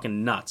 It's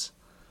fucking nuts.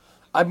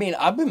 I mean,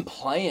 I've been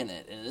playing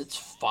it and it's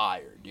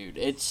fire, dude.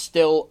 It's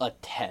still a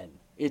 10.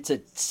 It's a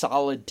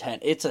solid 10.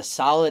 It's a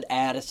solid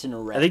Addison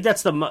Rae. I think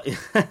that's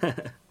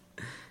the.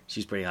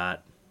 She's pretty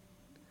hot.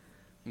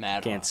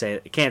 Mad. Can't say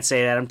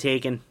that. I'm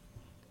taken.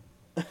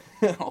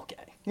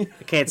 Okay.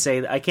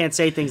 I can't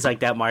say things like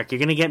that, Mark. You're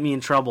gonna get me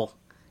in trouble.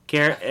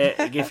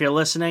 If you're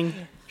listening,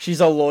 she's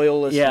a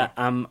loyal listener.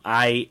 Yeah.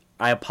 I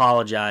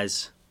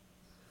apologize.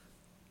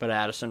 But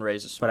Addison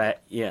raises.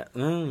 But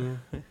I'm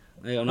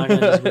not gonna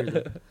disagree with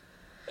it.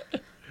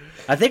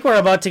 I think we're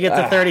about to get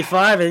to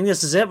 35. I think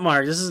this is it,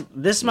 Mark.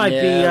 This might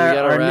be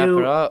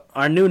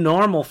our new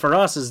normal for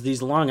us, is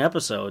these long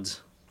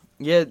episodes.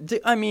 Yeah,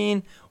 I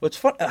mean, what's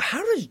fun?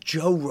 How does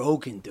Joe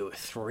Rogan do a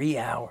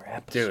 3-hour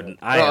episode? Dude,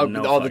 I have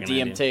no all fucking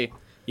the DMT. Idea.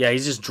 Yeah,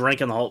 he's just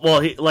drinking the whole.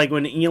 Well, like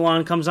when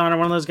Elon comes on, or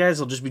one of those guys,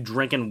 he'll just be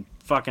drinking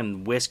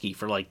fucking whiskey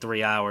for like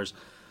 3 hours,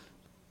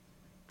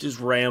 just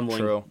rambling.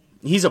 True.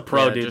 He's a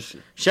pro, dude.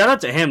 Shout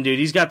out to him, dude.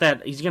 He's got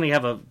that. He's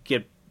gonna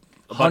get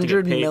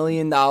 $100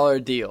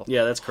 million deal.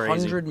 Yeah, that's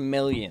crazy. $100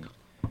 million.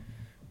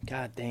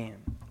 God damn.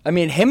 I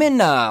mean, him and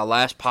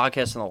last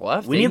podcast on the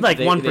left. We need like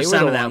 1%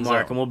 of that ones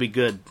mark, and we'll be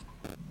good.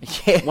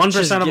 Yeah,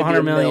 1% of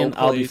 100 million,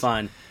 I'll be please.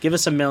 fine. Give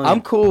us $1 million.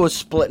 I'm cool with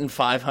splitting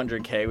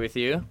 $500K with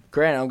you.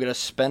 Granted, I'm gonna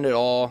spend it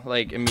all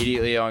like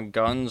immediately on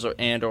guns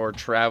or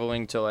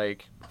traveling to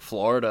like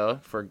Florida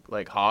for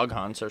like hog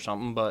hunts or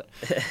something. But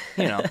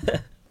you know,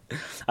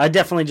 I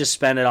definitely just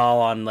spend it all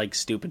on like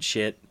stupid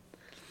shit.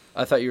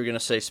 I thought you were gonna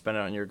say spend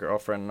it on your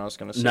girlfriend, and I was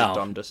gonna say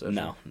dumb decision.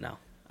 No.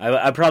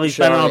 I probably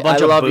spend it on a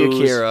bunch I of love booze.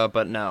 you, Kira,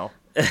 but no.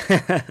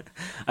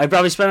 I'd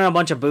probably spend on a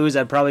bunch of booze.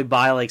 I'd probably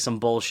buy like some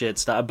bullshit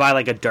stuff. I'd buy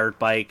like a dirt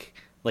bike,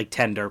 like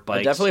 10 dirt bikes.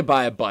 I'd definitely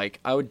buy a bike.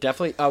 I would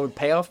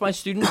pay off my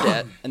student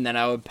debt, and then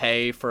I would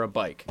pay for a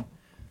bike.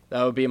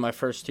 That would be my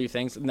first two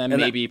things, and then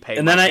maybe pay.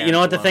 And then you know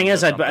what the thing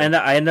is? I end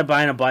end up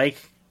buying a bike,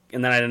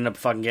 and then I'd end up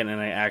fucking getting in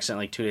an accident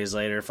like 2 days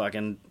later.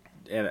 Fucking,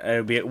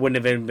 and it wouldn't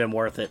have even been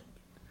worth it.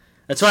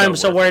 That's why I'm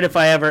so worried if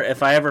I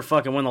ever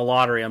fucking win the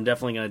lottery, I'm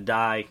definitely gonna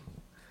die.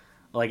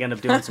 Like end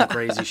up doing some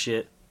crazy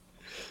shit.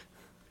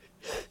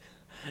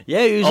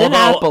 Yeah, he was in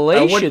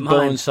Appalachia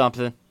doing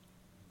something.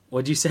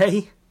 What'd you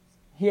say?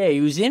 Yeah,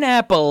 he was in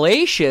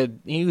Appalachia.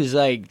 He was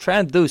like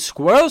trying to do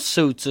squirrel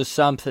suits or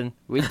something.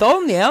 We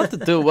told him the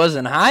altitude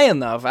wasn't high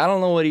enough. I don't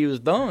know what he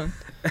was doing.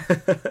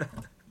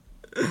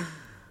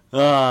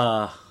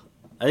 I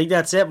think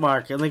that's it,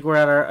 Mark. I think we're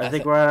at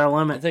our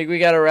limit. I think we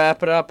got to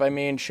wrap it up. I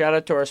mean, shout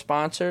out to our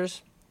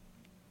sponsors.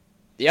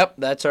 Yep,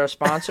 that's our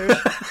sponsors.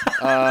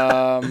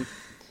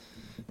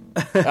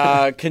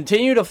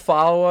 Continue to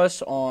follow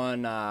us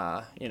on,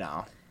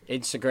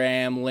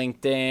 Instagram,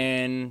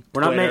 LinkedIn,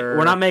 Twitter.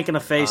 We're not making a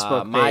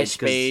Facebook page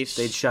MySpace. 'cause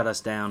they'd shut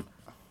us down.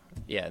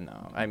 Yeah,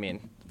 no. I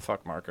mean,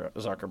 fuck Mark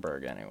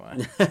Zuckerberg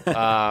anyway.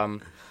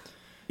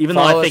 Even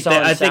though I think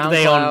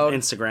they own SoundCloud.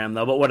 Instagram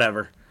though, but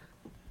whatever.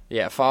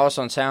 Yeah, follow us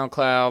on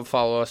SoundCloud.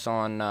 Follow us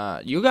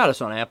on. You got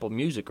us on Apple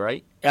Music,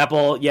 right?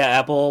 Apple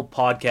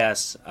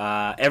Podcasts.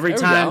 Every There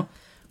we time, go.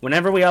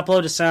 whenever we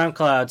upload to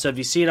SoundCloud, so if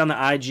you see it on the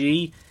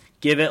IG,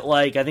 give it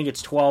like I think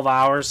it's 12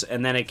 hours,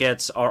 and then it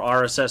gets our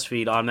RSS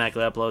feed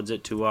automatically uploads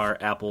it to our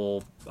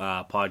Apple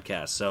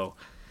podcast. So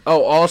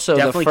Also, the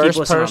definitely keep first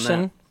listening on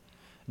person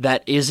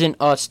that isn't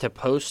us to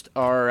post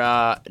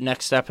our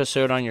next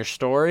episode on your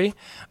story,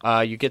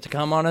 you get to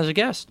come on as a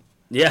guest.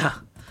 yeah,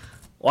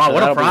 wow, So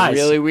what a that'll prize! be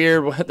really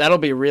weird. That'll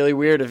be really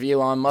weird if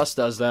Elon Musk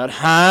does that,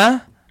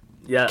 huh?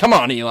 Yeah, Come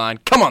on, Elon.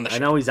 Come on the show. I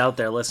know he's out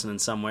there listening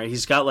somewhere.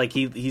 He's got like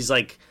he's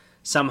like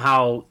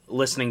somehow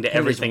listening to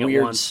everything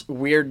weird, at once.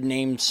 Weird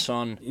named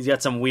son. He's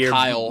got some weird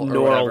Kyle or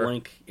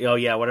Neuralink. Oh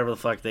yeah, whatever the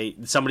fuck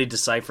somebody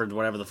deciphered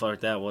whatever the fuck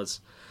that was.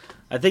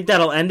 I think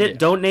that'll end it. Yeah.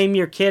 Don't name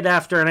your kid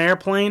after an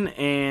airplane,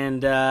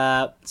 and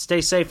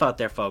stay safe out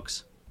there,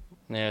 folks.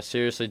 Yeah,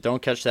 seriously,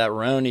 don't catch that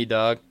Roni,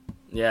 dog.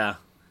 Yeah,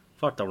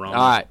 fuck the Rona.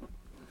 All right.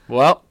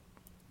 Well,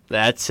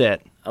 that's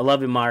it. I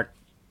love you, Mark.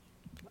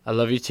 I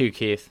love you too,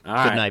 Keith. All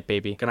Good right. night,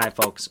 baby. Good night,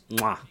 folks.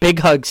 Mwah. Big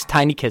hugs,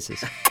 tiny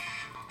kisses.